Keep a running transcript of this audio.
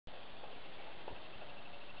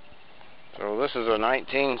So this is a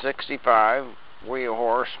 1965 wheel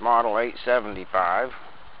horse model 875.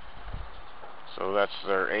 So that's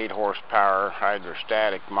their 8 horsepower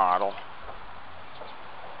hydrostatic model.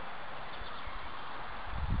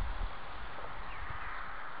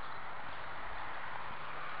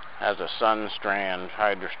 Has a Sunstrand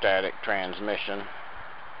hydrostatic transmission.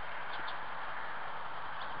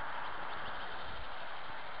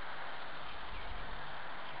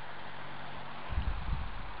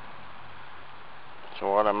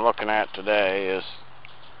 So what I'm looking at today is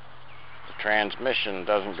the transmission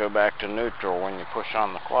doesn't go back to neutral when you push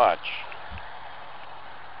on the clutch.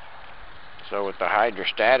 So with the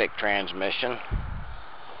hydrostatic transmission,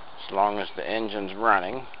 as long as the engine's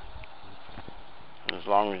running, as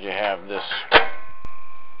long as you have this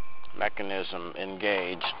mechanism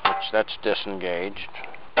engaged, which that's disengaged.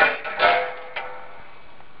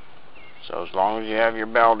 So as long as you have your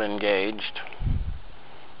belt engaged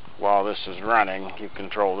while this is running, you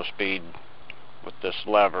control the speed with this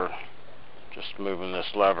lever, just moving this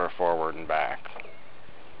lever forward and back.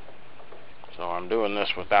 So I'm doing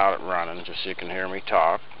this without it running, just so you can hear me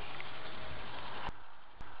talk.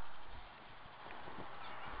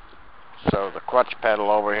 So the clutch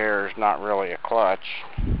pedal over here is not really a clutch,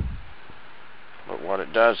 but what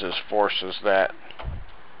it does is forces that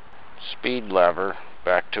speed lever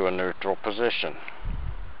back to a neutral position.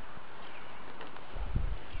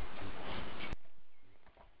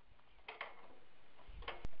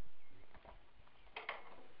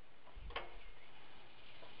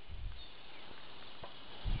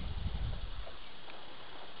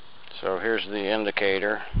 So here's the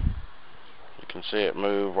indicator. You can see it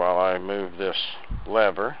move while I move this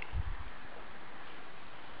lever.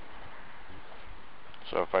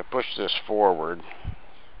 So if I push this forward,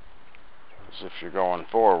 as if you're going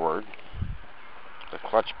forward, the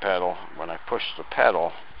clutch pedal, when I push the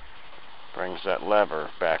pedal, brings that lever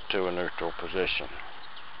back to a neutral position.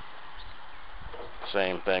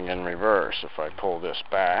 Same thing in reverse. If I pull this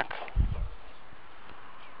back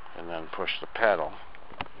and then push the pedal,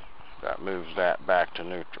 that moves that back to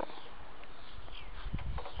neutral.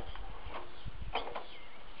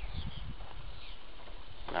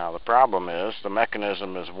 Now the problem is the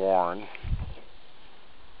mechanism is worn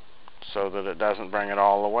so that it doesn't bring it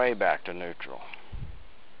all the way back to neutral.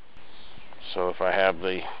 So if I have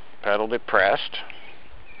the pedal depressed,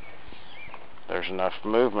 there's enough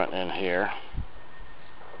movement in here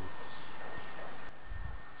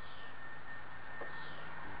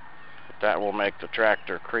that will make the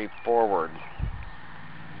tractor creep forward.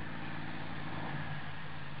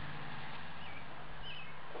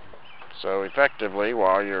 So effectively,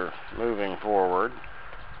 while you're moving forward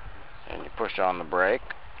and you push on the brake,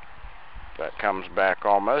 that comes back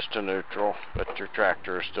almost to neutral, but your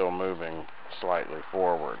tractor is still moving slightly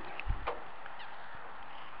forward.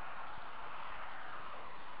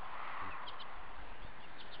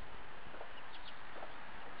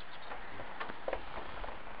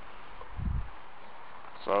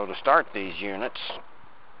 So to start these units,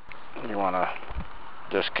 you want to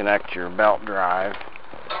disconnect your belt drive,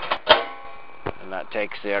 and that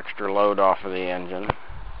takes the extra load off of the engine.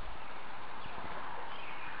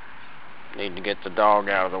 Need to get the dog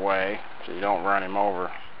out of the way so you don't run him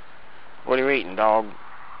over. What are you eating, dog?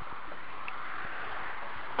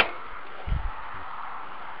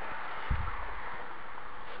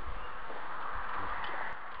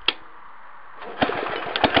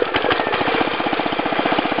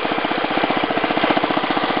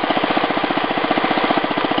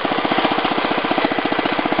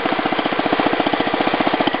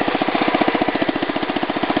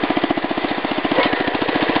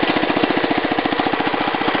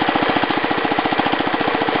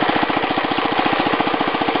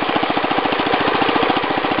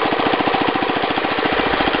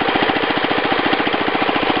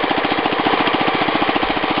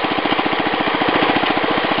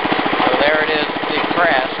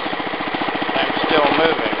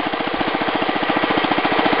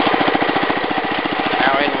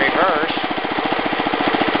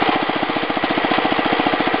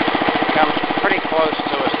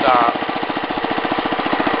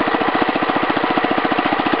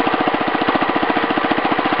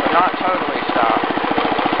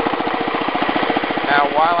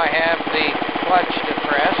 While I have the clutch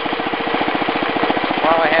depressed,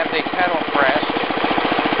 while I have the pedal pressed,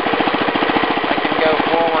 I can go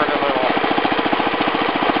forward a little.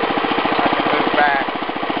 I can move back.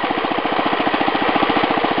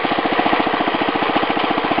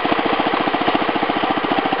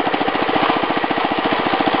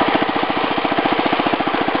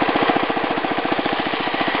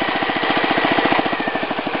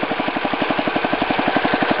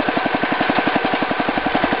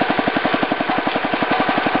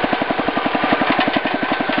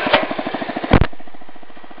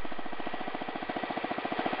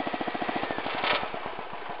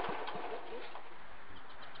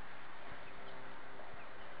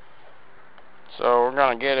 we're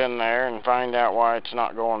going to get in there and find out why it's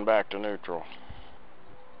not going back to neutral.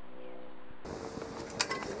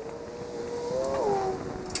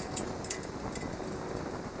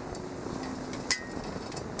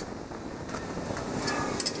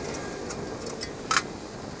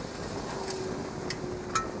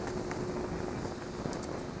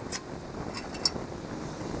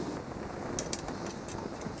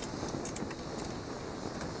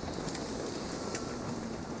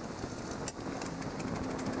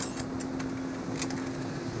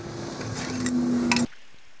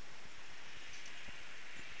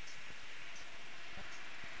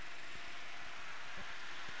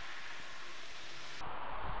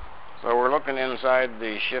 So we're looking inside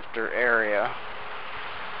the shifter area.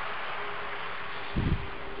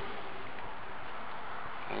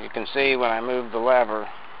 And you can see when I move the lever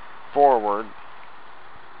forward,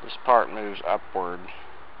 this part moves upward.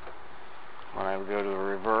 When I go to the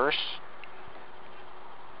reverse,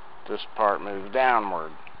 this part moves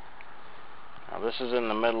downward. Now this is in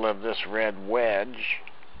the middle of this red wedge,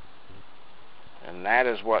 and that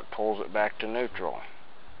is what pulls it back to neutral.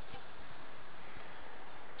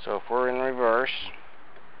 So if we're in reverse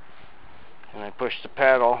and I push the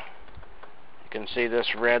pedal, you can see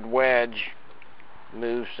this red wedge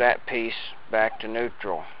moves that piece back to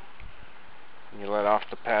neutral. You let off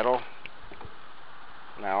the pedal,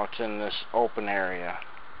 now it's in this open area.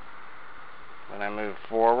 When I move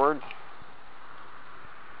forward,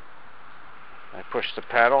 I push the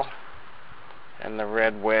pedal and the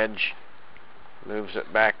red wedge moves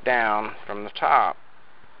it back down from the top.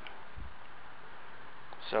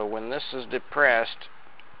 So when this is depressed,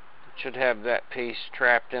 it should have that piece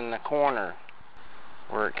trapped in the corner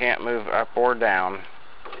where it can't move up or down.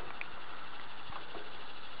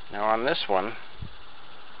 Now on this one,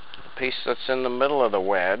 the piece that's in the middle of the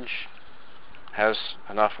wedge has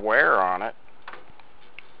enough wear on it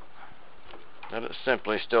that it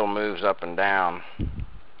simply still moves up and down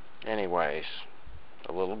anyways,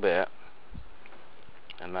 a little bit,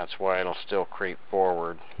 and that's why it'll still creep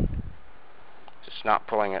forward. It's not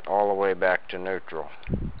pulling it all the way back to neutral.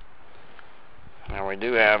 Now we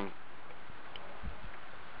do have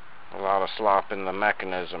a lot of slop in the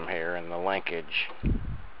mechanism here, in the linkage.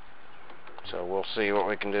 So we'll see what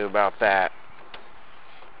we can do about that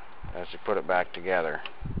as we put it back together.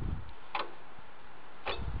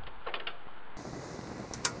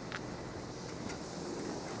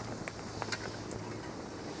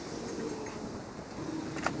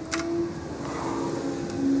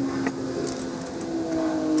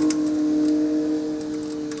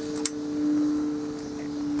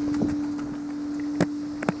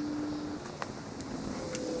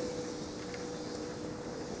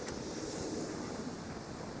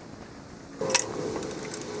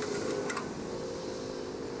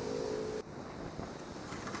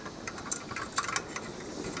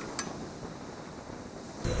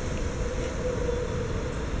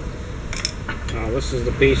 Now this is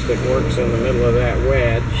the piece that works in the middle of that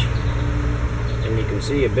wedge, and you can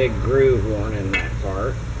see a big groove worn in that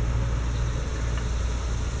part.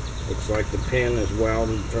 Looks like the pin is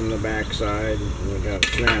welded from the back side, and we got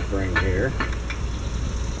a snap ring here.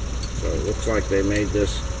 So it looks like they made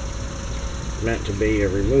this meant to be a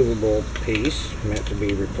removable piece, meant to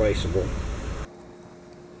be replaceable.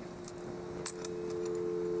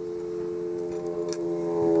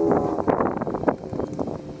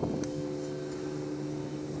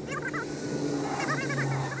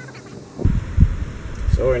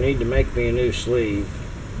 So I need to make me a new sleeve.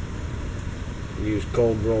 Use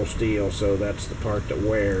cold roll steel, so that's the part that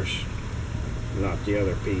wears, not the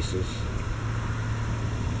other pieces.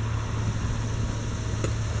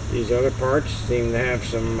 These other parts seem to have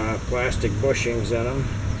some plastic bushings in them.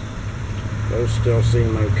 Those still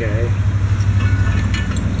seem okay.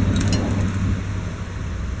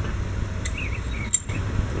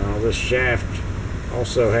 Now this shaft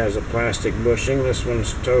also has a plastic bushing. This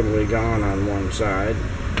one's totally gone on one side,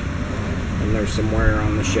 and there's some wear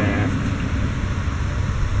on the shaft.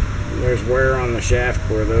 And there's wear on the shaft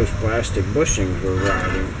where those plastic bushings were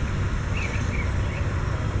riding.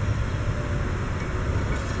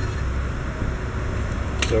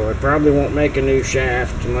 So I probably won't make a new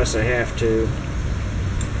shaft unless I have to.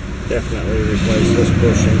 Definitely replace this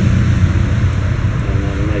bushing and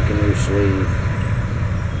then make a new sleeve.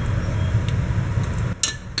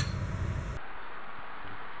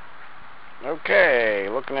 Okay,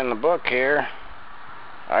 looking in the book here,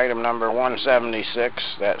 item number 176,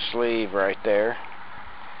 that sleeve right there,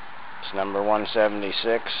 it's number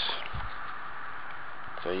 176.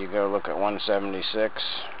 So you go look at 176,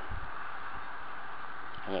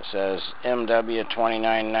 and it says MW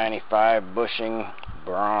 2995 bushing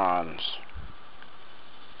bronze.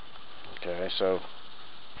 Okay, so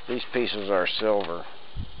these pieces are silver.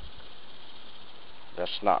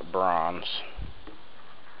 That's not bronze.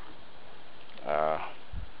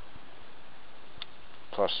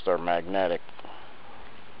 Plus they're magnetic.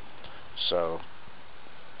 So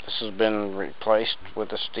this has been replaced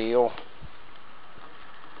with a steel,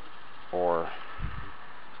 or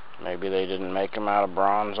maybe they didn't make them out of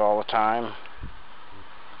bronze all the time.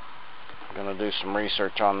 I'm going to do some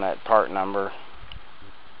research on that part number,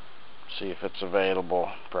 see if it's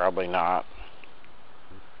available. Probably not.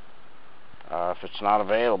 If it's not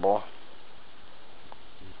available,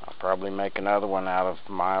 I'll probably make another one out of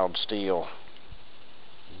mild steel.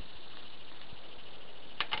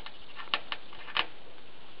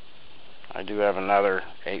 I do have another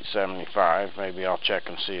 875. Maybe I'll check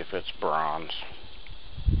and see if it's bronze.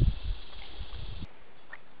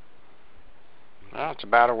 Well, it's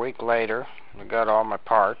about a week later. I got all my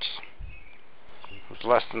parts. It was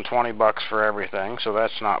less than 20 bucks for everything, so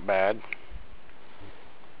that's not bad.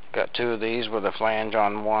 Got two of these with a flange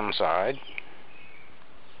on one side.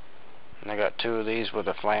 And I got two of these with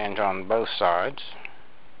a flange on both sides.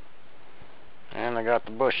 And I got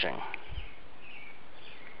the bushing.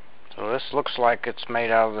 So this looks like it's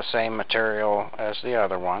made out of the same material as the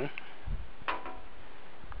other one.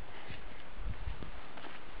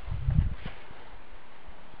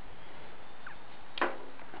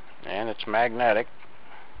 And it's magnetic.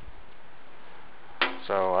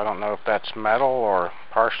 So I don't know if that's metal or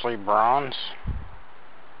partially bronze,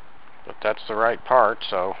 but that's the right part,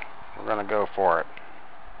 so we're going to go for it.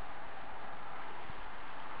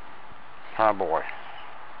 Oh boy.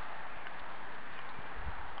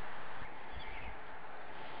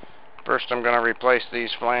 First I'm going to replace these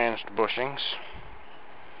flanged bushings.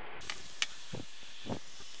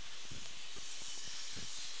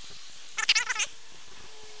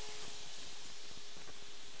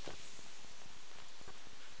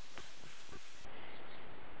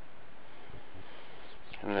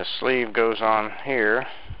 And this sleeve goes on here.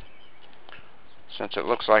 Since it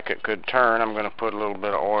looks like it could turn, I'm going to put a little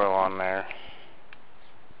bit of oil on there.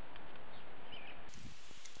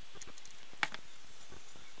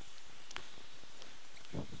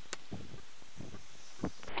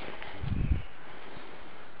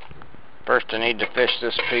 First I need to fish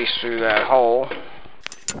this piece through that hole.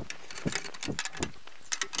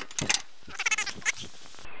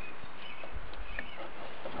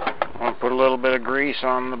 I'm going to put a little bit of grease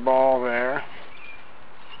on the ball there.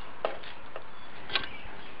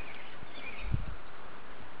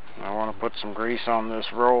 I want to put some grease on this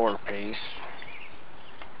roller piece.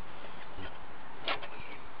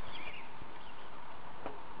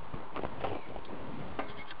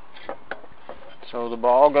 So the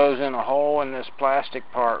ball goes in a hole in this plastic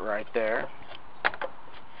part right there.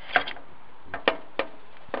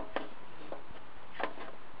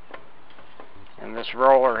 And this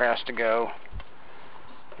roller has to go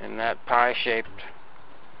in that pie-shaped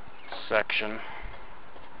section.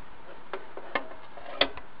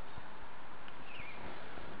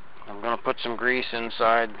 I'm going to put some grease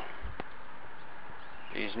inside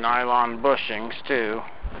these nylon bushings too,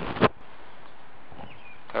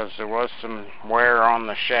 because there was some wear on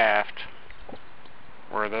the shaft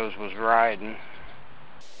where those was riding.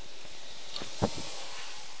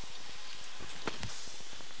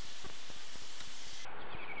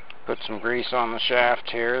 Put some grease on the shaft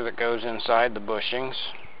here that goes inside the bushings.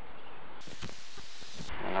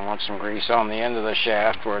 And I want some grease on the end of the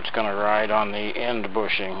shaft where it's going to ride on the end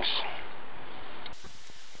bushings.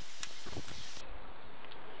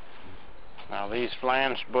 Now these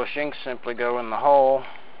flanged bushings simply go in the hole.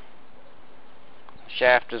 The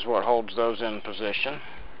shaft is what holds those in position.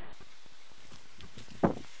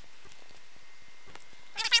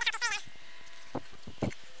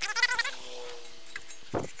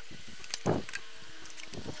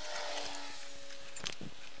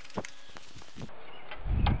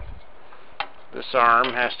 This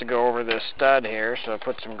arm has to go over this stud here, so I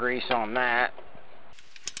put some grease on that.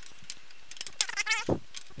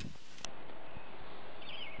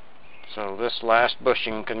 So this last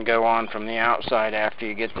bushing can go on from the outside after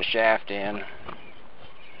you get the shaft in.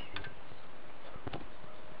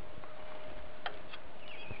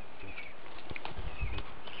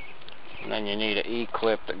 And then you need an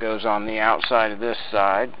E-clip that goes on the outside of this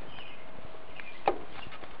side.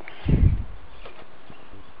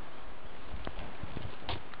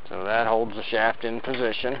 So that holds the shaft in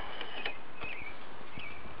position.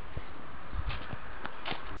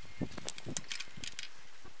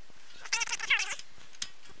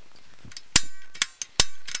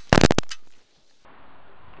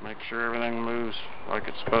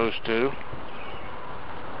 supposed to.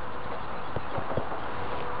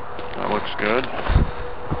 That looks good.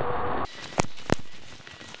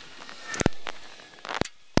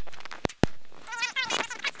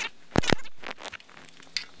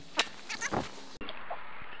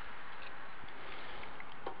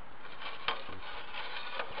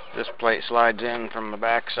 This plate slides in from the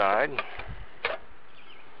back side.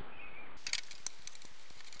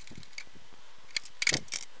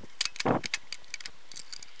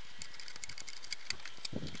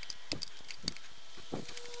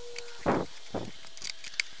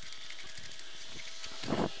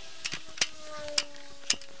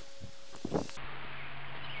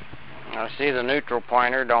 I see the neutral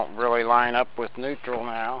pointer don't really line up with neutral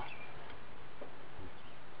now.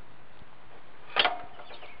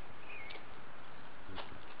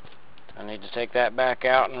 I need to take that back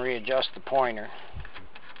out and readjust the pointer.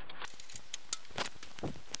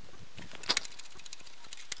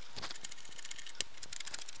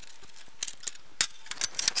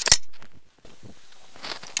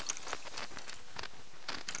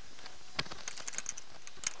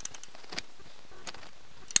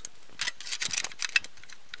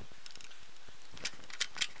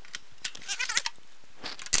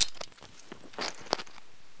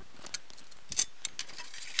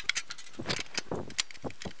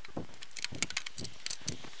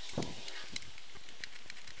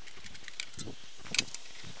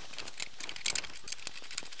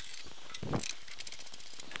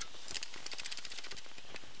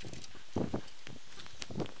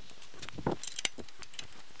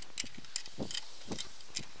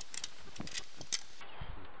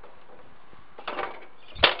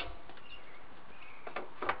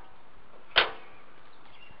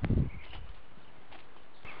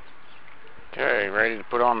 Okay, ready to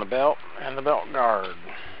put on the belt and the belt guard.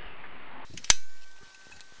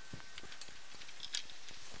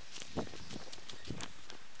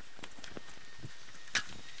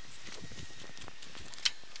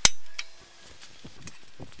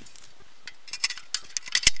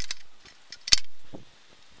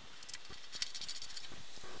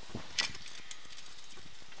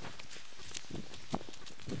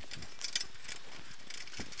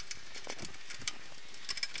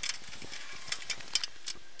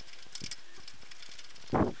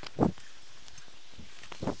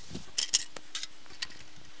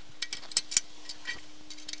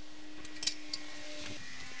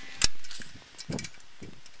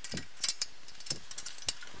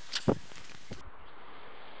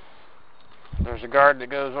 There's a guard that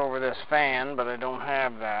goes over this fan, but I don't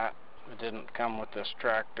have that. It didn't come with this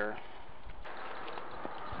tractor.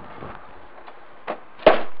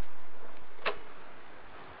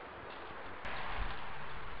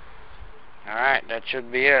 Alright, that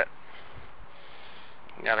should be it.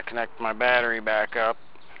 Gotta connect my battery back up.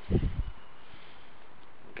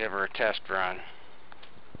 Give her a test run.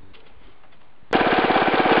 Alright,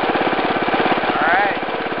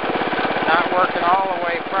 not working all the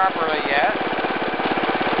way properly yet.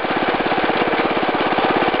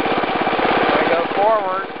 I go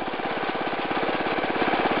forward,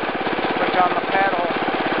 push on the pedal,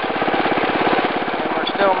 and we're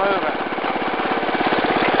still moving.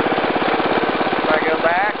 If I go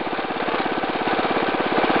back,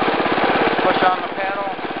 push on the pedal,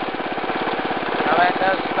 now that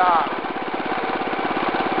does stop.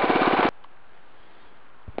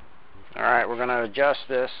 Alright, we're going to adjust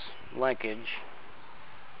this linkage.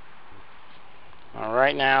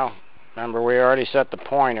 Right now, remember we already set the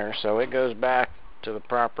pointer, so it goes back to the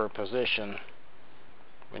proper position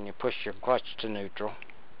when you push your clutch to neutral.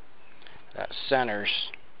 That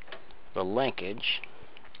centers the linkage.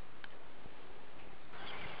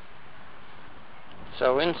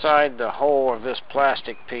 So inside the hole of this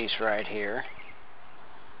plastic piece right here,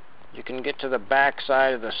 you can get to the back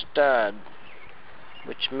side of the stud,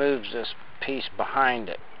 which moves this piece behind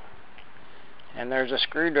it. And there's a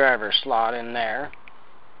screwdriver slot in there,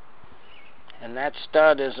 and that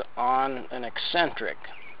stud is on an eccentric.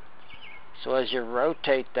 So as you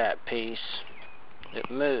rotate that piece, it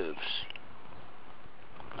moves.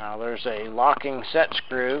 Now there's a locking set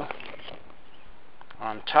screw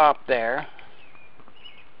on top there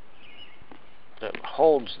that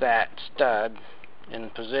holds that stud in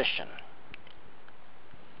position.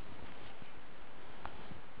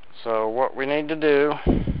 So what we need to do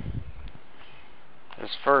is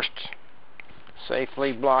first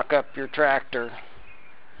safely block up your tractor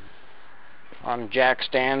on jack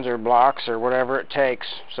stands or blocks or whatever it takes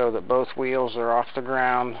so that both wheels are off the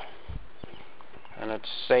ground and it's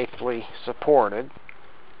safely supported.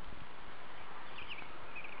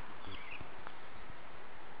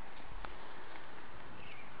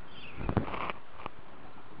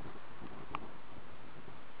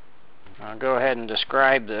 ahead and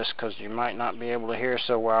describe this because you might not be able to hear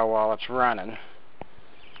so well while it's running.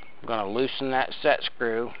 I'm going to loosen that set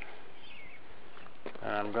screw,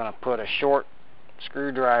 and I'm going to put a short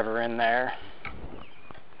screwdriver in there,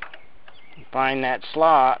 find that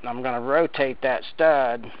slot, and I'm going to rotate that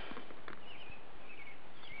stud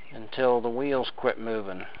until the wheels quit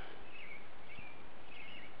moving.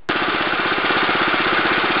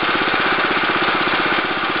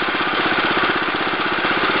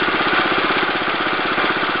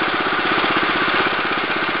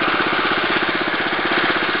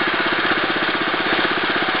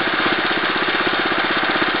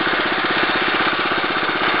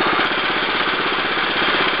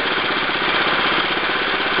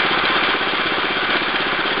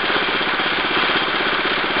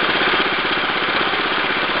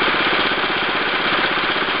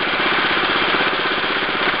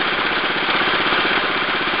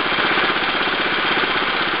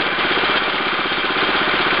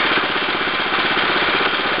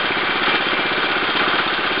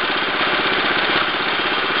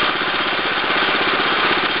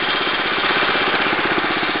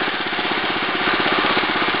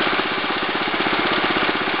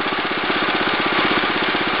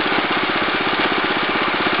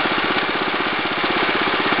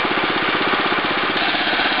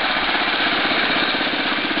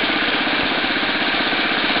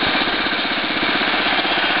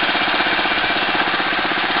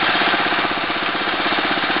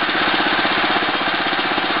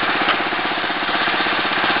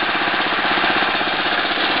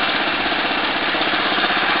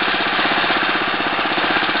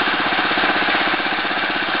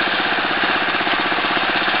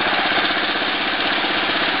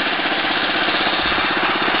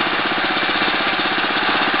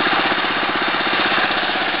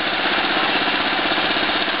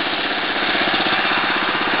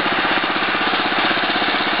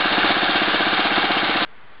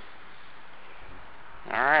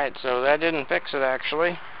 Alright, so that didn't fix it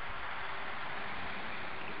actually.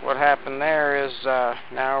 What happened there is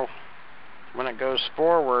now when it goes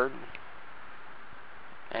forward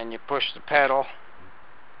and you push the pedal,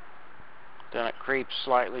 then it creeps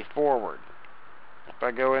slightly forward. If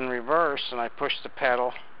I go in reverse and I push the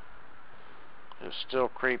pedal, it still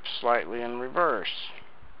creeps slightly in reverse.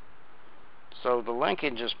 So the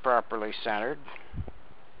linkage is properly centered,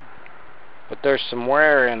 but there's some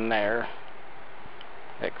wear in there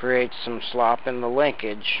that creates some slop in the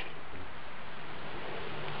linkage.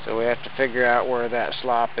 So we have to figure out where that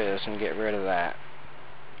slop is and get rid of that.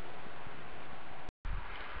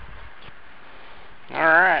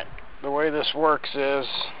 Alright, the way this works is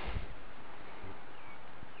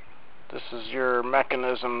this is your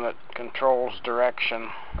mechanism that controls direction,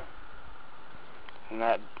 and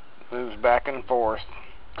that moves back and forth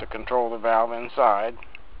to control the valve inside.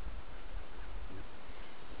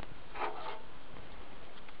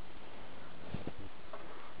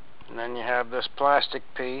 And then you have this plastic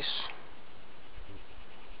piece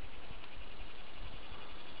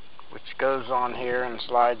which goes on here and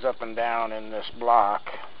slides up and down in this block,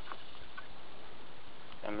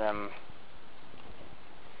 and then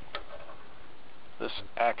this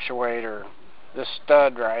actuator, this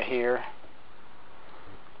stud right here,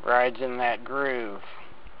 rides in that groove.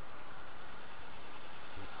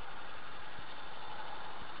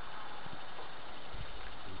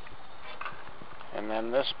 And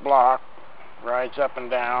then this block rides up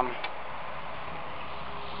and down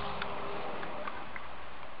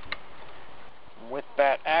with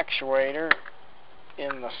that actuator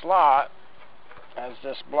in the slot as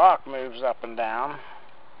this block moves up and down.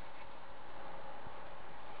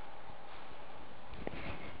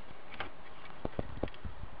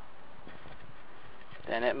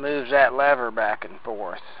 Then it moves that lever back and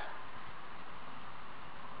forth.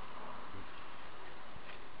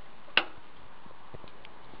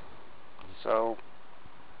 So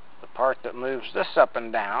the part that moves this up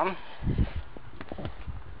and down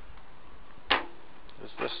is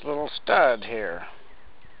this little stud here,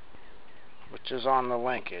 which is on the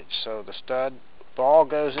linkage. So the stud ball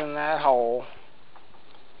goes in that hole,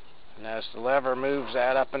 and as the lever moves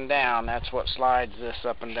that up and down, that's what slides this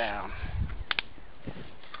up and down.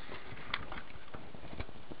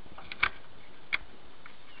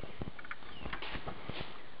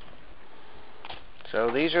 So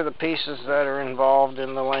these are the pieces that are involved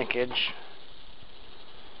in the linkage,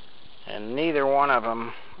 and neither one of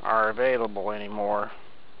them are available anymore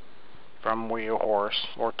from Wheel Horse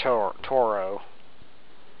or Toro.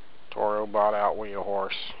 Toro bought out Wheel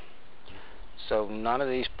Horse. So none of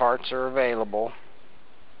these parts are available.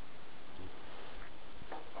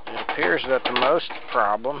 It appears that the most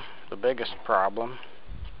problem the biggest problem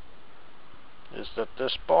is that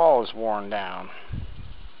this ball is worn down.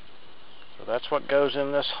 So that's what goes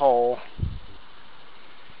in this hole.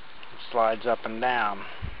 It slides up and down.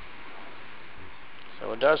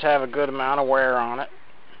 So it does have a good amount of wear on it.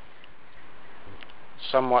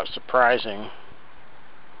 Somewhat surprising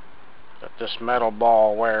that this metal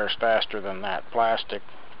ball wears faster than that plastic.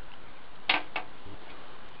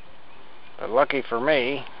 But lucky for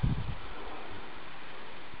me,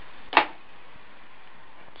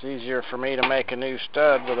 it's easier for me to make a new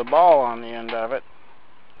stud with a ball on the end of it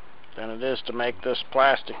than it is to make this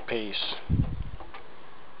plastic piece.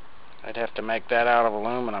 I'd have to make that out of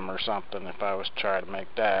aluminum or something if I was to try to make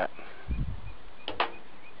that.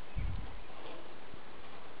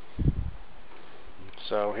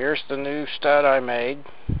 So here's the new stud I made.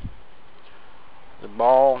 The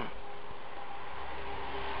ball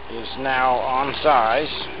is now on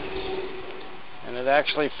size, and it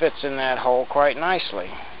actually fits in that hole quite nicely.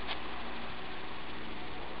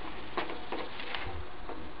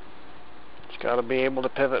 It's got to be able to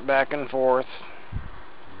pivot back and forth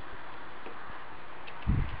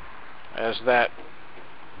as that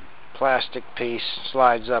plastic piece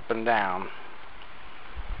slides up and down.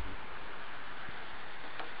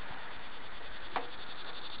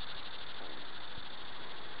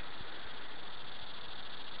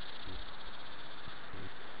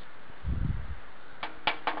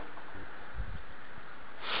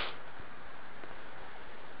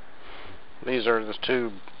 These are the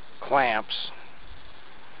two clamps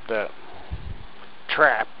that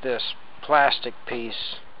trap this plastic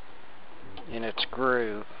piece in its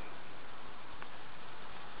groove.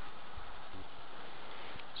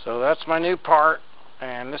 So that's my new part,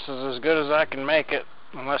 and this is as good as I can make it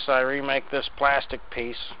unless I remake this plastic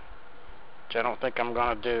piece, which I don't think I'm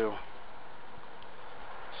going to do.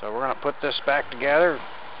 So we're going to put this back together,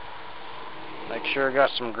 make sure I got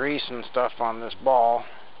some grease and stuff on this ball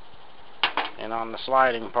and on the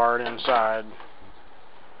sliding part inside,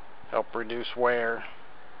 help reduce wear.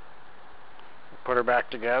 Put her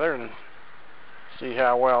back together and see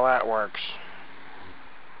how well that works.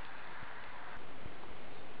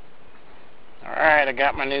 Alright, I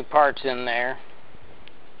got my new parts in there.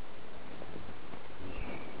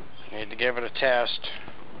 Need to give it a test.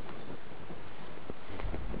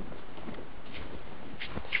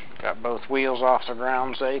 Got both wheels off the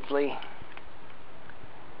ground safely.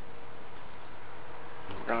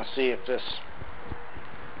 We're going to see if this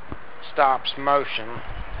stops motion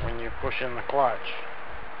when you push in the clutch,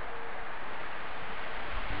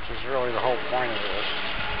 which is really the whole point of this.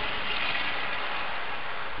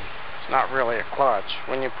 It's not really a clutch.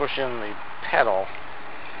 When you push in the pedal,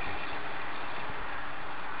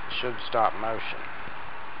 it should stop motion.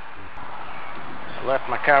 I left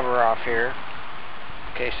my cover off here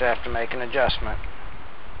in case I have to make an adjustment.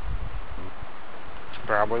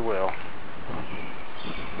 Probably will.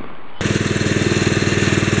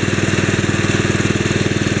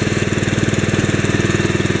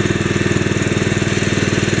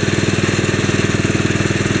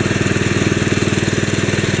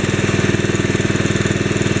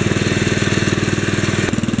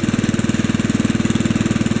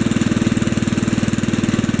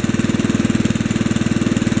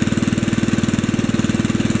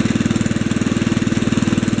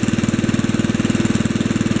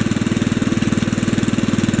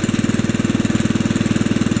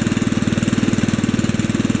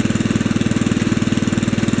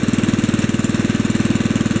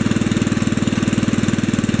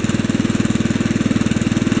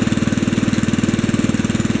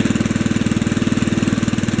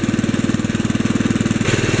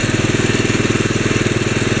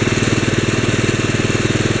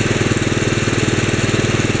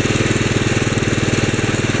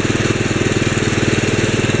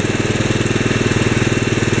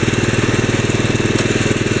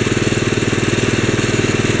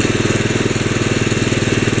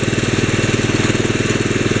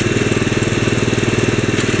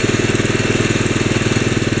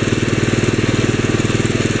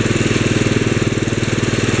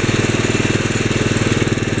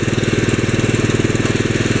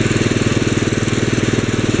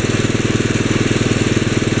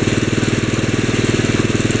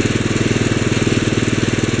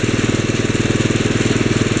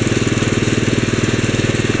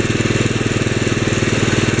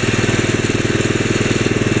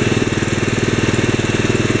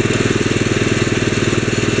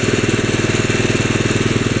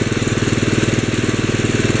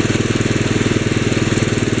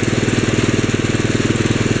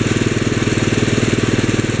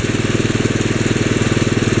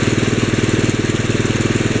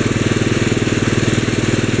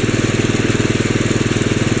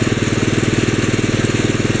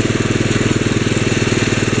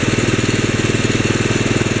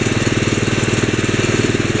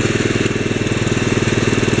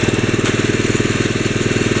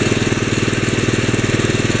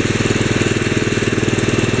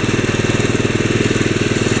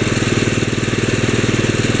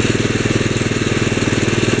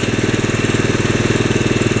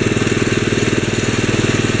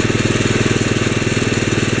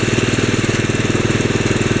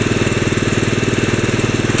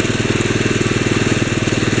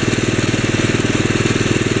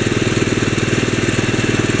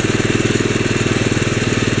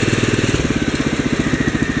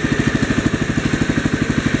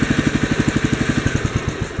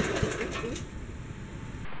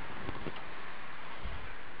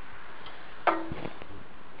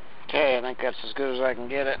 good as I can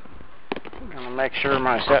get it. I'm going to make sure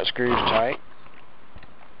my set screw's tight.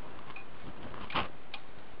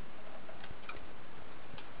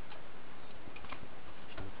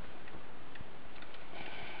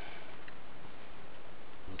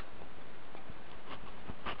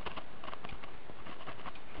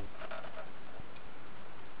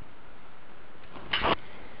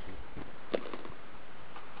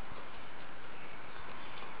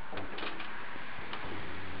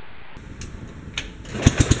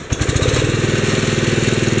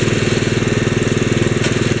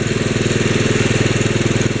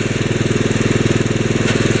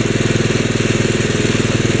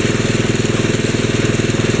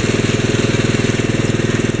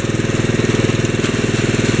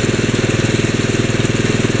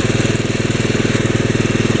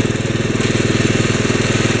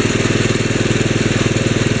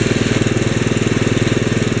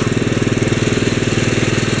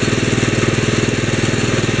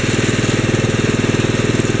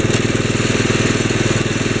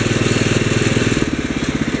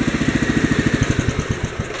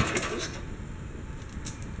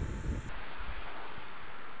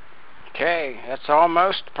 Okay, that's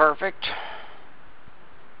almost perfect.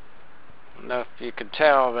 I don't know if you could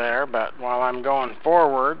tell there, but while I'm going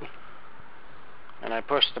forward and I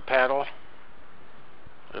push the pedal,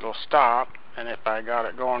 it'll stop, and if I got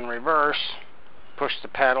it going reverse, push the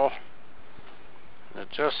pedal, it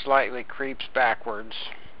just slightly creeps backwards.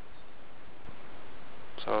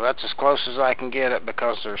 So that's as close as I can get it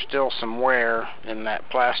because there's still some wear in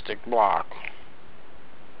that plastic block.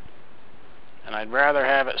 And I'd rather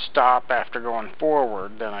have it stop after going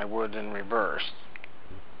forward than I would in reverse.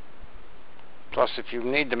 Plus, if you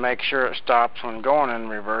need to make sure it stops when going in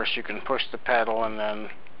reverse, you can push the pedal and then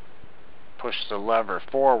push the lever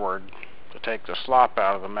forward to take the slop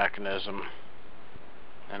out of the mechanism,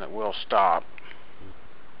 and it will stop.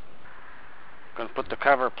 I'm going to put the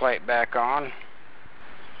cover plate back on,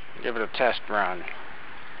 give it a test run.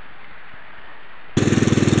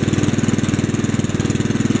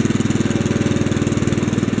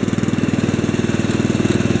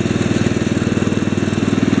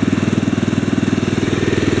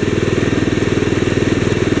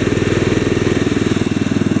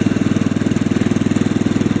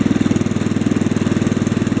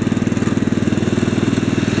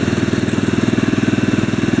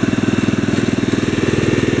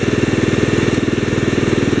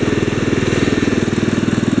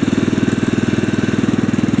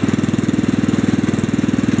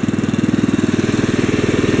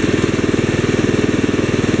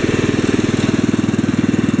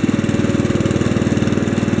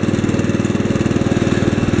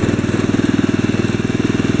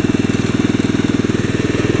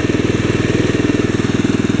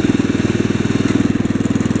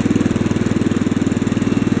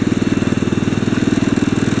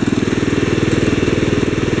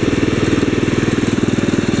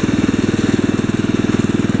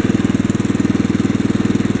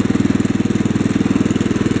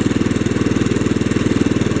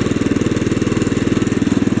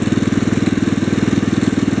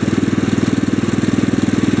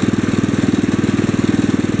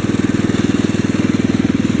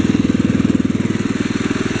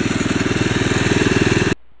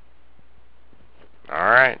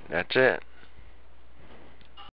 Alright, that's it.